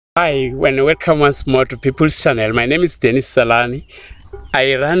Hi, and welcome once more to People's Channel. My name is Dennis Salani.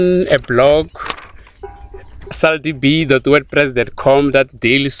 I run a blog, saldb.wordpress.com, that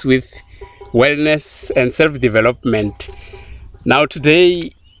deals with wellness and self-development. Now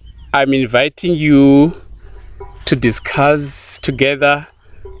today, I'm inviting you to discuss together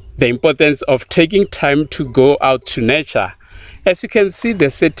the importance of taking time to go out to nature. As you can see the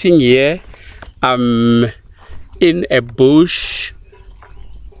setting here, I'm in a bush.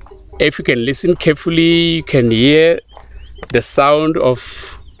 If you can listen carefully, you can hear the sound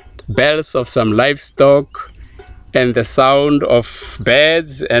of bells of some livestock and the sound of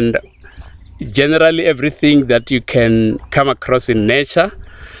birds and generally everything that you can come across in nature.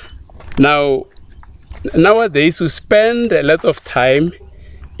 Now, nowadays we spend a lot of time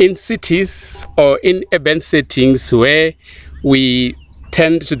in cities or in urban settings where we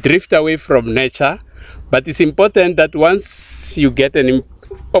tend to drift away from nature, but it's important that once you get an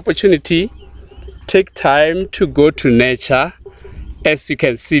opportunity, take time to go to nature. As you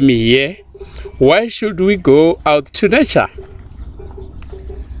can see me here, why should we go out to nature?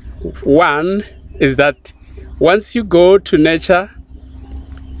 One is that once you go to nature,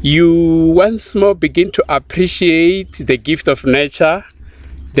 you once more begin to appreciate the gift of nature,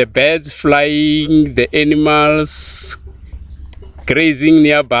 the birds flying, the animals grazing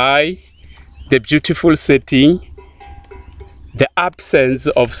nearby, the beautiful setting, the absence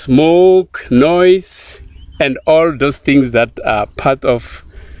of smoke, noise, and all those things that are part of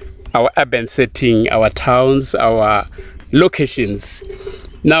our urban setting, our towns, our locations.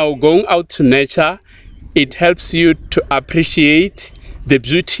 Now, going out to nature, it helps you to appreciate the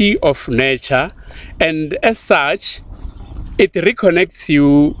beauty of nature, and as such, it reconnects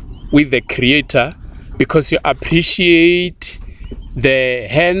you with the Creator because you appreciate the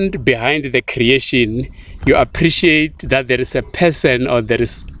hand behind the creation. You appreciate that there is a person or there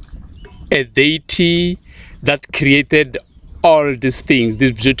is a deity that created all these things,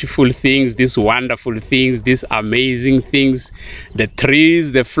 these beautiful things, these wonderful things, these amazing things, the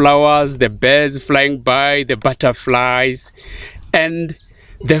trees, the flowers, the birds flying by, the butterflies, and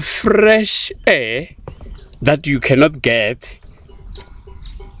the fresh air that you cannot get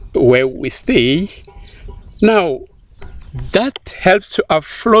where we stay. Now, that helps to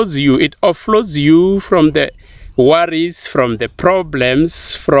offload you. It offloads you from the worries, from the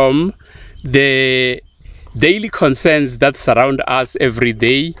problems, from the daily concerns that surround us every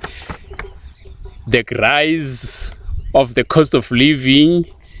day. The rise of the cost of living,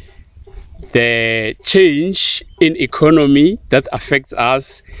 the change in economy that affects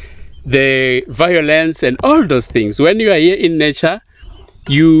us, the violence and all those things. When you are here in nature,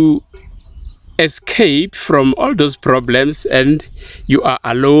 you escape from all those problems and you are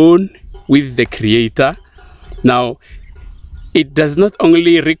alone with the Creator. Now, it does not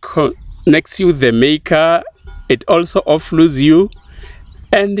only reconnect you with the Maker, it also offloads you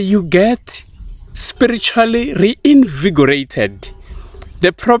and you get spiritually reinvigorated.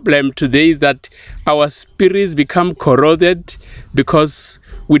 The problem today is that our spirits become corroded because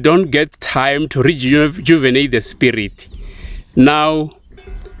we don't get time to rejuvenate the spirit. Now,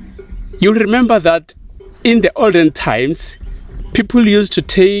 you'll remember that in the olden times, people used to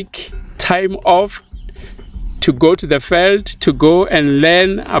take time off to go to the field, to go and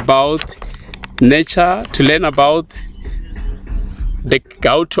learn about nature, to learn about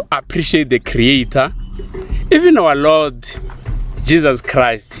how to appreciate the Creator. Even our Lord Jesus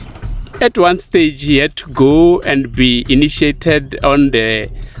Christ, at one stage he had to go and be initiated on the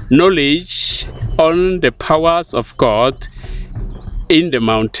knowledge, on the powers of God in the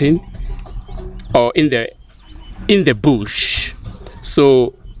mountain or in the bush.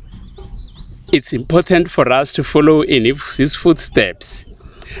 So it's important for us to follow in his footsteps.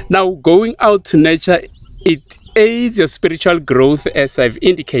 Now, going out to nature, it aids your spiritual growth, as I've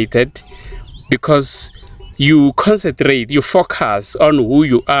indicated, because you concentrate, you focus on who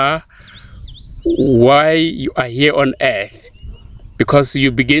you are, why you are here on earth, because you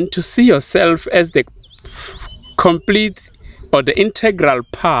begin to see yourself as the complete or the integral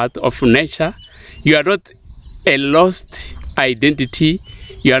part of nature. You are not a lost identity.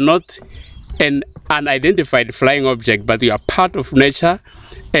 You are not an unidentified flying object, but you are part of nature,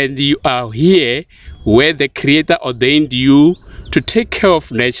 and you are here where the Creator ordained you to take care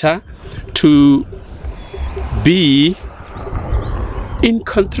of nature, to be in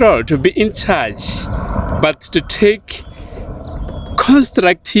control, to be in charge, but to take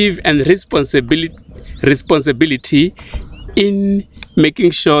constructive and responsibility in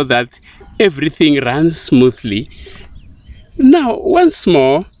making sure that everything runs smoothly. Now, once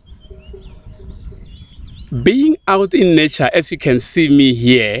more, being out in nature, as you can see me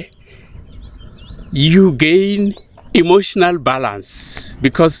here, you gain emotional balance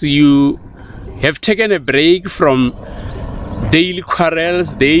because you have taken a break from daily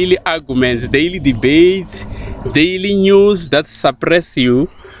quarrels, daily arguments, daily debates, daily news that suppress you,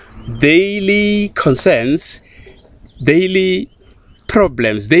 daily concerns, daily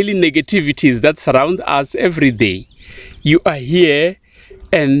problems, daily negativities that surround us every day. You are here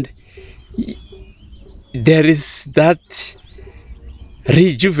and there is that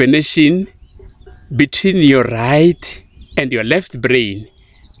rejuvenation between your right and your left brain.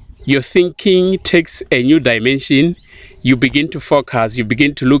 Your thinking takes a new dimension. You begin to focus, you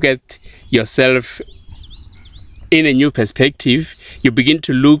begin to look at yourself in a new perspective. You begin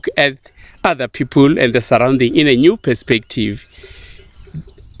to look at other people and the surrounding in a new perspective.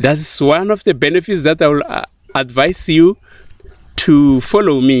 That's one of the benefits that I will advise you to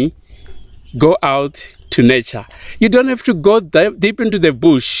follow me. Go out to nature. You don't have to go deep into the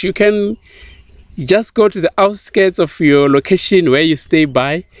bush. You can just go to the outskirts of your location where you stay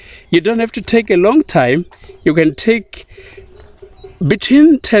by. You don't have to take a long time. You can take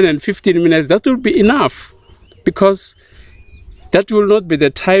between 10 and 15 minutes. That will be enough, because that will not be the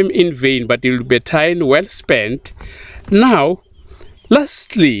time in vain, but it will be time well spent. Now,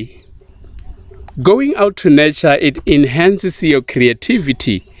 lastly, going out to nature, it enhances your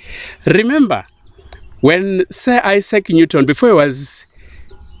creativity. Remember, when Sir Isaac Newton, before he was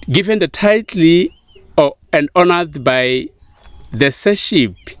given the title and honored by the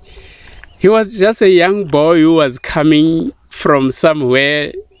sirship, he was just a young boy who was coming from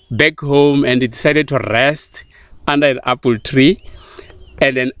somewhere back home, and he decided to rest under an apple tree,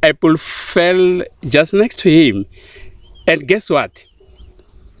 and an apple fell just next to him. And guess what?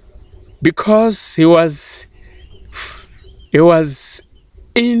 Because he was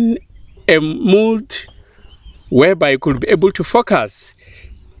in a mood whereby he could be able to focus,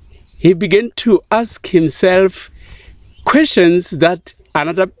 he began to ask himself questions that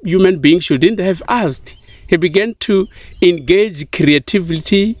another human being shouldn't have asked. He began to engage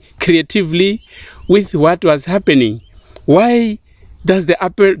creatively with what was happening. Why does the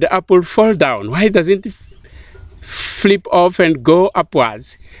apple fall down? Why doesn't it flip off and go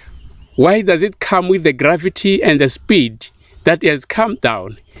upwards? Why does it come with the gravity and the speed that it has come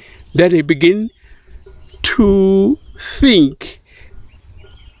down? Then he began to think,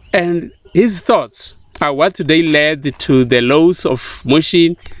 and his thoughts are what they led to the laws of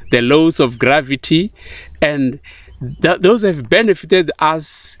motion, the laws of gravity, and those have benefited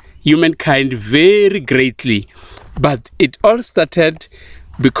us, humankind, very greatly. But it all started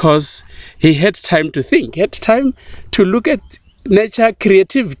because he had time to think, had time to look at nature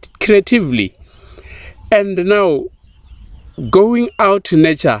creatively. And now, going out to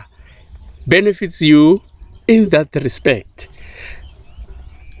nature benefits you in that respect.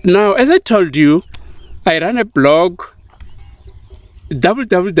 Now, as I told you, I run a blog,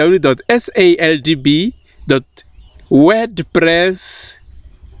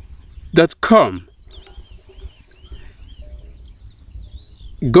 www.saldb.wordpress.com.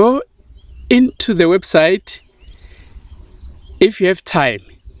 Go into the website if you have time.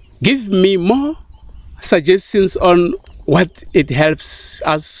 Give me more suggestions on what it helps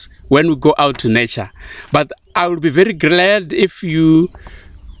us when we go out to nature. But I would be very glad if you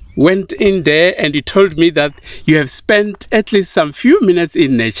went in there and you told me that you have spent at least some few minutes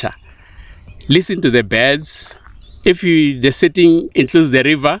in nature. Listen to the birds. If the setting includes the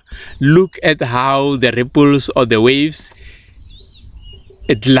river, look at how the ripples or the waves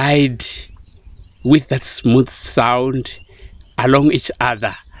glide with that smooth sound along each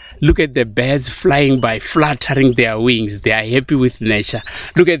other. Look at the birds flying by, fluttering their wings. They are happy with nature.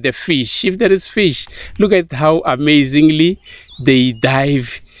 Look at the fish. If there is fish, look at how amazingly they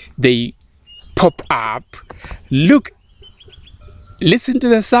dive, they pop up. Look, listen to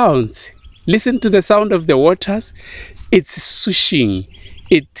the sounds. Listen to the sound of the waters. It's soothing.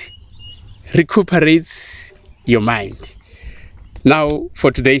 It recuperates your mind. Now, for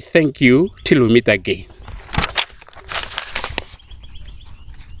today, thank you. Till we meet again.